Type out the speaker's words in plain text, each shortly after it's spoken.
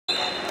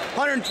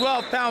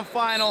112-pound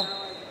final.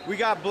 We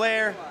got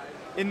Blair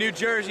in New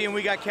Jersey, and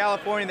we got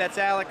California. That's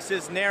Alex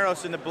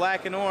Cisneros in the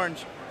black and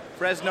orange.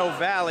 Fresno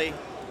Valley,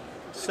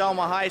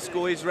 Selma High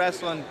School. He's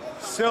wrestling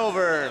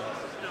silver.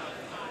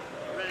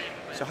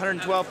 It's a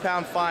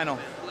 112-pound final.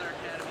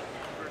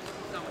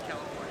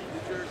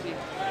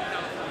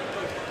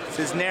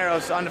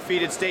 Cisneros,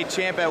 undefeated state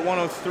champ at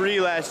 103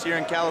 last year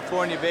in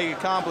California, big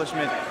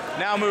accomplishment.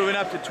 Now moving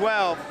up to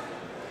 12.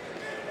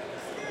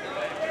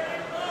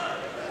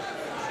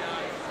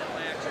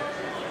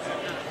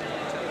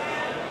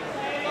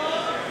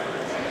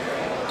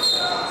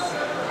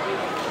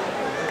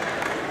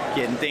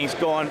 Getting things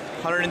going,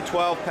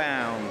 112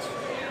 pounds.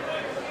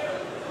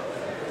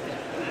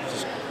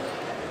 Just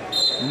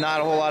not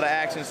a whole lot of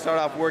action. Start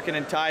off working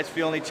in ties,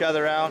 feeling each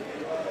other out.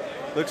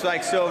 Looks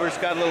like Silver's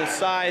got a little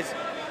size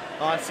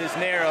on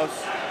Cisneros.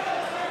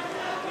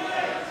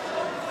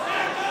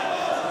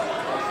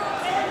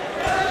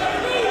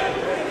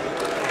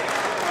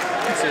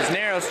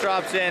 Cisneros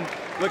drops in,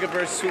 looking for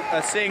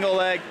a single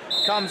leg,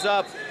 comes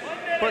up,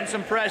 putting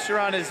some pressure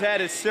on his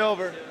head is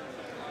Silver.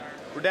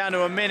 We're down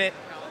to a minute,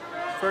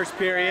 first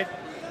period.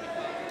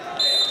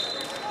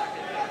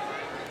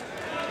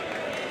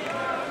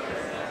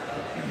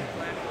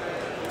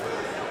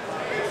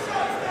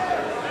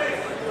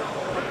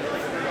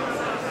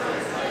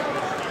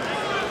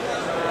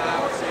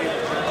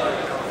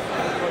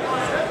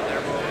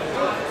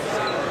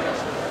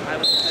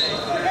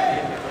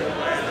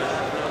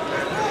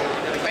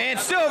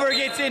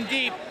 Gets in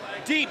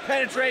deep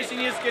penetration.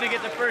 He's going to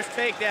get the first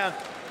takedown.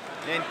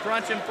 And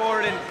crunching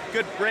forward and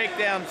good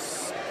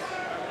breakdowns.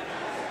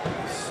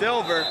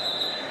 Silver.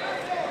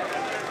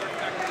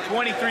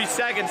 23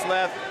 seconds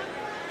left.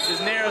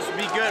 Cisneros would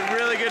be good,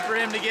 really good for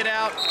him to get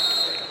out.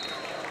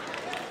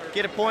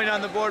 Get a point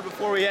on the board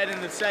before we head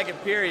into the second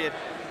period.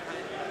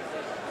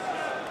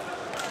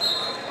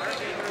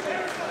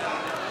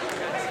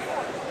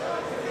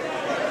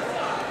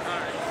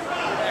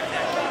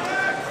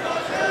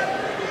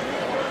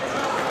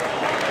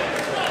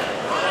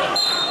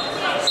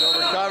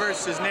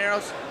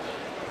 Cisneros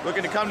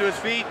looking to come to his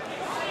feet.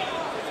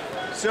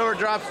 Silver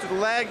drops to the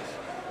leg.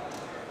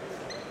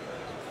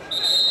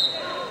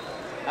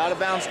 Out of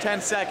bounds,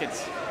 10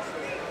 seconds.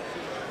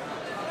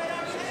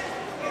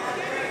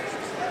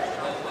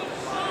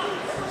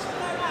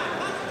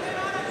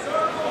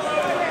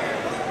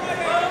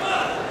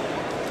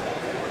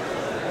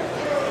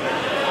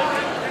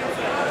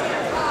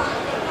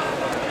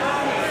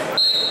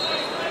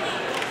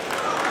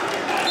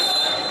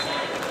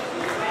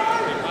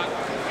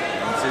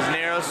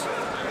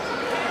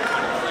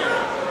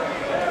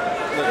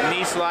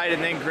 Knee slide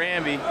and then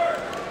Granby.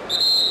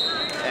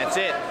 That's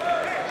it.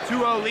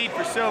 2-0 lead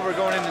for Silver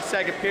going into the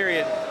second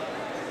period.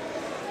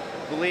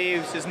 I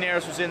believe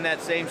Cisneros was in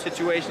that same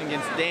situation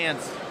against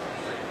Dance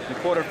in the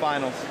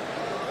quarterfinals.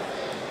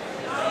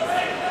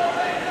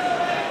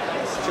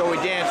 Joey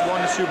Dance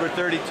won the Super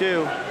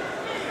 32.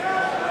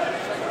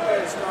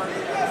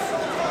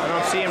 I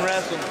don't see him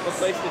wrestling. What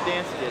place did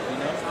Dance get, you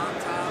know?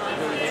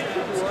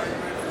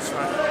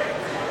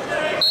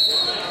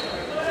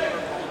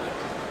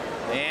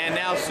 And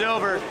now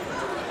Silver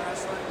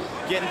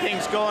getting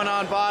things going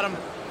on bottom.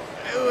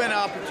 Ooh, an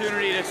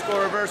opportunity to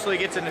score reversal. He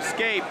gets an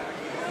escape.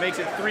 Makes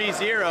it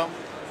 3-0.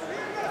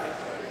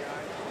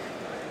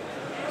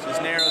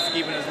 Cisneros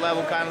keeping his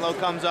level kind of low.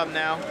 Comes up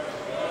now.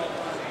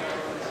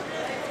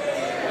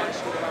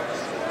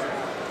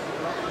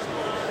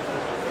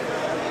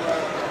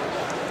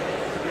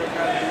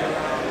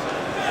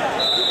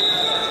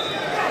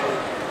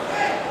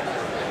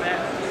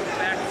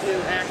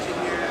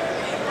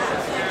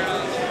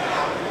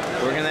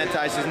 Working that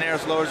tie,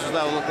 Cisneros lowers his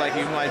level. Looked like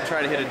he might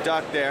try to hit a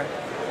duck there.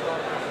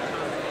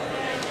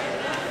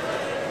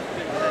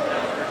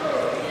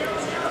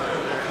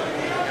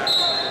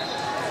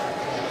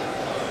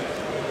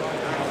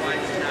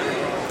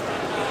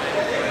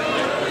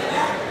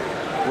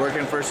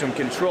 Working for some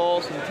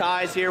control, some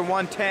ties here.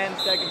 110,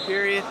 second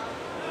period.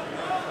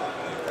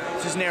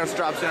 Cisneros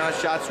drops in on a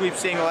shot, sweep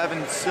single,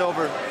 Evans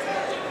Silver.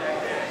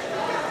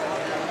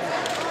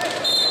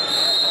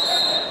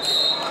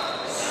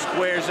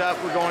 Squares up,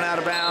 we're going out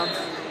of bounds.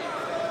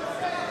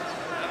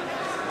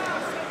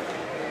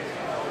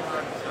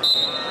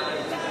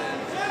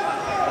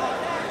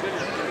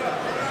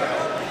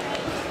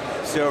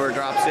 Silver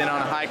drops in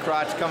on a high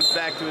crotch, comes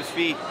back to his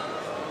feet.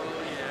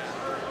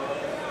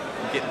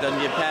 Doesn't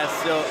get past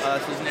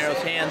Cisneros'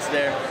 hands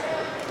there.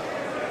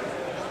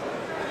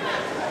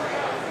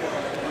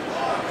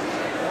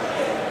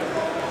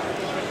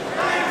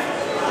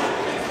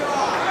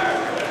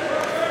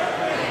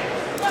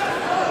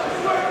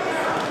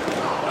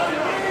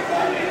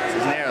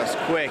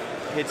 Quick,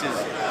 hits his,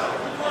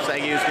 looks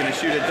like he was going to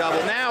shoot a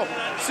double. Now,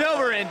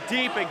 Silver in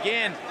deep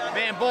again.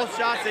 Man, both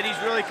shots that he's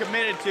really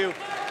committed to,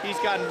 he's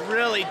gotten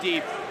really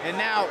deep. And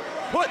now,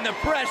 putting the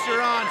pressure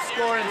on,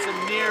 scoring some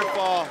near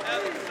fall.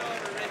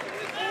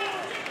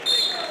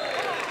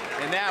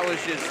 And that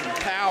was just some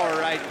power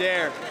right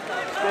there.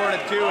 Scoring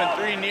a 2 and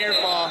 3 near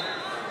fall.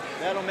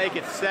 That'll make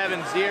it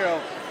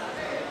 7-0.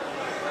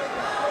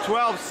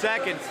 12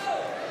 seconds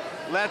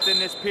left in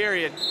this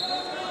period.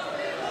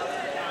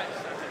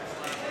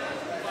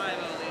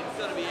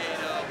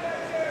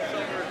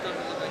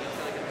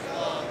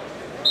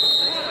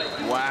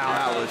 Wow,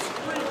 that was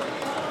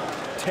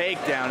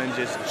takedown and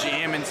just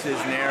jamming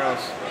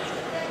Cisneros.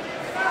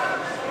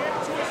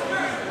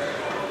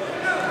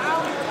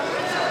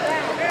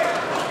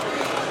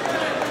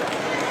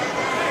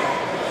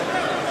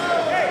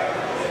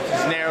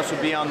 Cisneros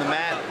will be on the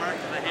mat.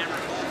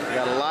 We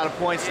got a lot of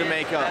points to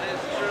make up.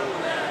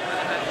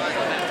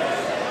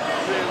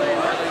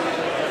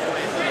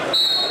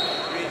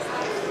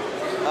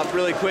 Up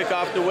really quick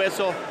off the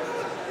whistle.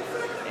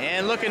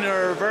 And looking at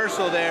a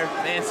reversal there.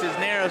 Man,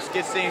 Cisneros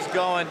gets things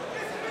going.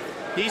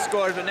 He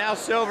scores, but now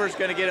Silver's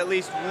going to get at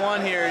least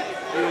one here.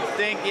 You would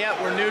think, yep,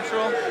 we're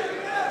neutral.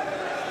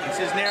 And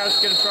Cisneros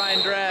is going to try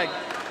and drag.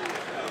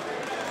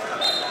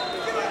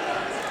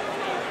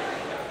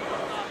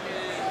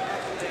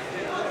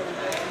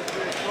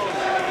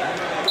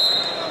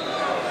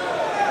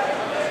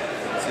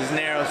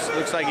 Cisneros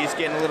looks like he's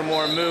getting a little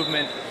more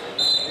movement.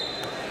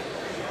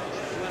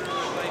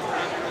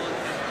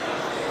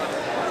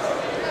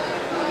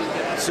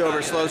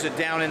 Silver slows it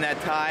down in that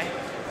tie.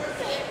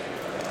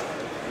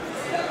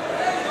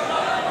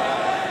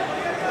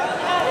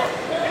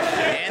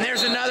 And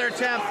there's another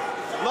attempt.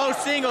 Low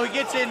single, he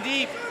gets in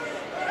deep.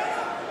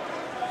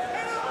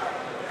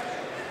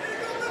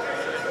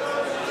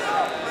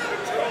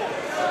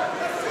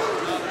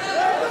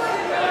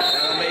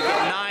 That'll make it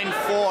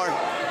 9-4.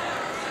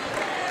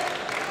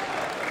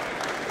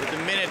 With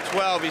a minute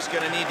 12, he's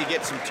going to need to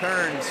get some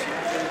turns.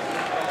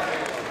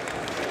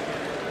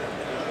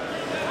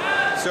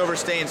 Silver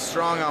staying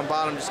strong on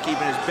bottom, just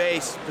keeping his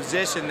base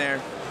position there.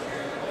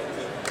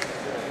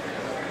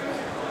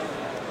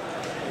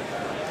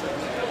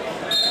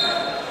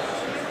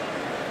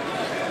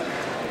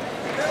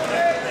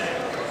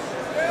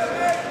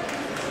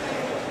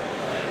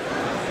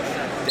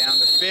 Down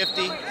to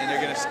 50, and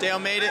they're going to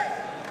stalemate it.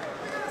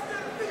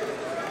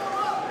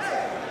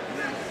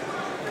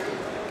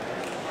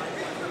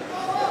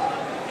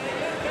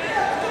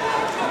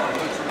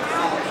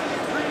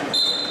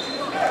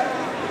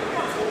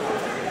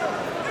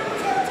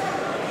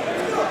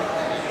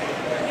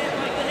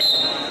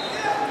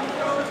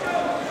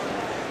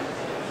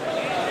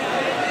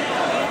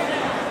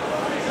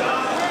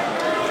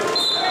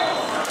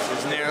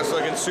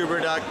 Looking super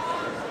duck.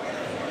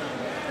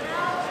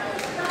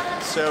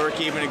 Silver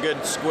keeping a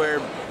good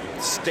square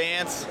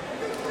stance.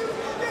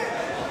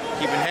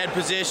 Keeping head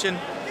position.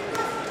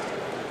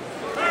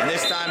 And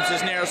this time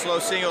Cisneros low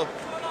single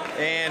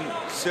and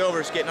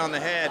Silver's getting on the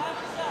head.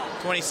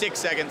 26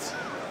 seconds.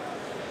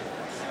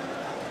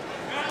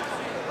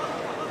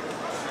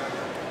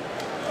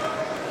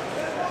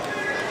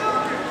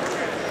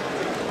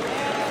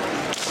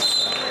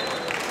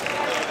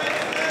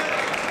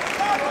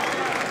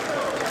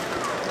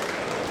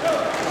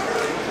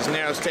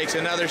 Cisneros takes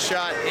another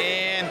shot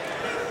and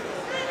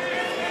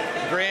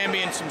Granby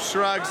and some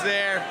shrugs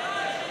there.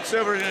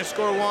 Silver's gonna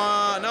score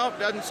one. Nope,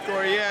 doesn't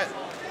score yet.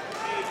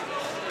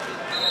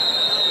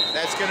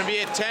 That's gonna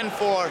be at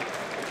 10-4.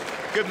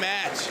 Good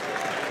match.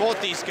 Both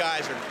these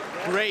guys are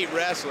great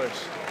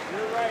wrestlers.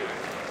 You're right.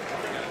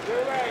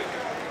 You're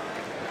right.